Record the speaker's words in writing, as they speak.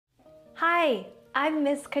Hi, I'm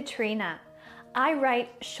Miss Katrina. I write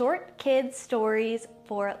short kids stories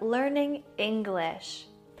for learning English.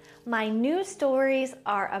 My new stories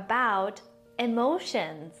are about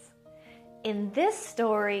emotions. In this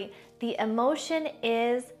story, the emotion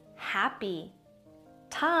is happy.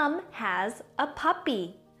 Tom has a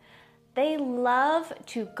puppy. They love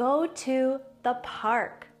to go to the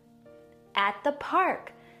park. At the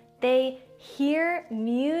park, they hear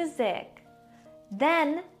music.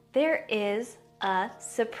 Then there is a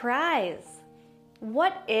surprise.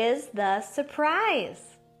 What is the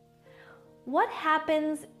surprise? What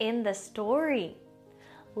happens in the story?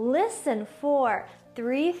 Listen for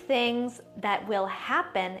 3 things that will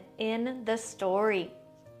happen in the story.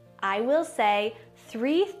 I will say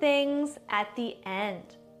 3 things at the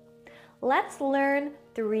end. Let's learn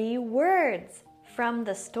 3 words from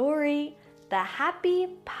the story, The Happy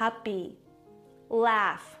Puppy.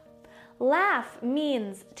 Laugh. Laugh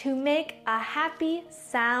means to make a happy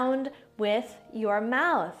sound with your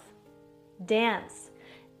mouth. Dance.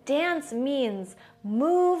 Dance means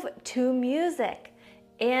move to music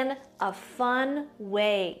in a fun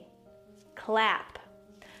way. Clap.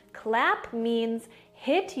 Clap means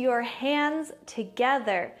hit your hands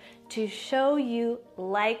together to show you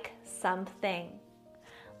like something.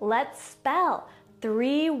 Let's spell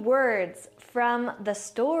 3 words from the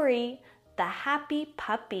story, The Happy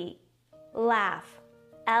Puppy. Laugh,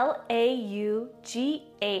 L-A-U-G-H.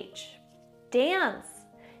 Dance,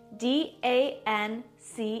 D-A-N-C-E.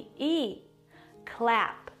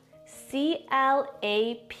 Clap,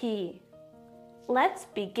 C-L-A-P. Let's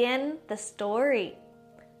begin the story.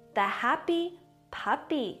 The Happy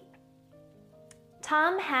Puppy.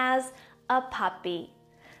 Tom has a puppy.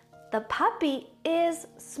 The puppy is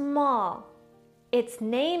small. Its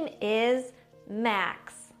name is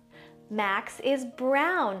Max. Max is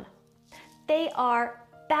brown. They are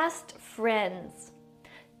best friends.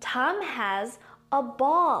 Tom has a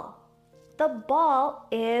ball. The ball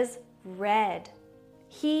is red.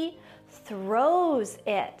 He throws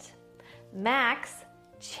it. Max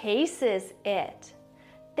chases it.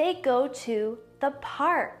 They go to the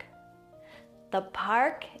park. The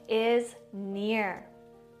park is near.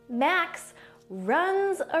 Max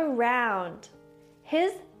runs around.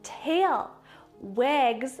 His tail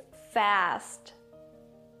wags fast.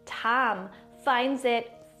 Tom finds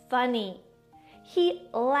it funny. He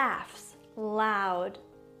laughs loud.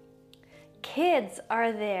 Kids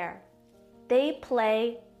are there. They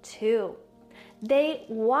play too. They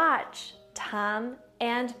watch Tom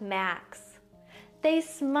and Max. They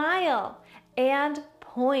smile and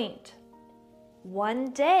point.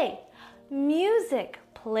 One day, music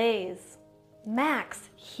plays. Max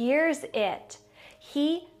hears it.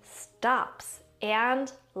 He stops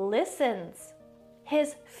and listens.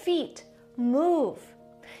 His feet move.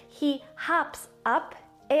 He hops up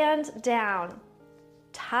and down.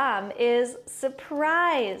 Tom is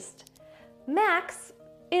surprised. Max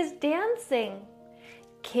is dancing.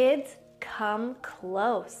 Kids come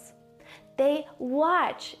close. They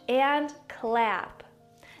watch and clap.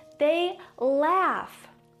 They laugh.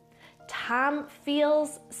 Tom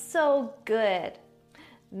feels so good.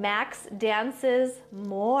 Max dances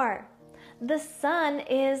more. The sun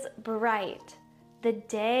is bright. The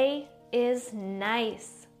day is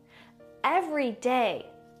nice. Every day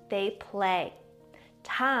they play.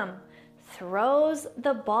 Tom throws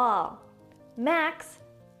the ball. Max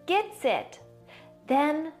gets it.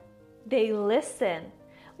 Then they listen.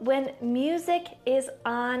 When music is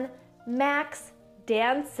on, Max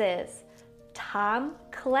dances. Tom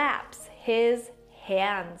claps his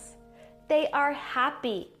hands. They are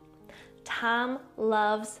happy. Tom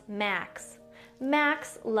loves Max.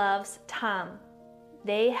 Max loves Tom.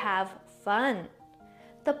 They have fun.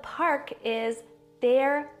 The park is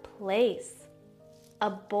their place. A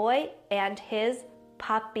boy and his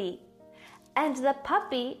puppy. And the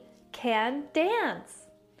puppy can dance.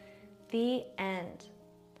 The end.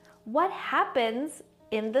 What happens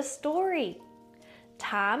in the story?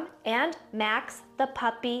 Tom and Max the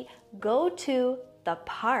puppy go to the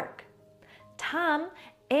park. Tom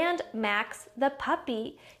and Max the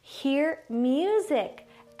puppy hear music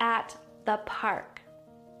at the park.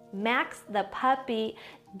 Max the puppy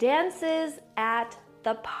dances at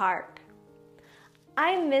the park.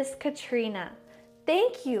 I'm Miss Katrina.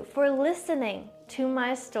 Thank you for listening to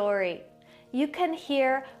my story. You can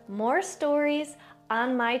hear more stories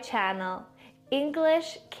on my channel,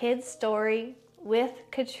 English Kids Story with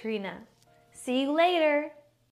Katrina. See you later.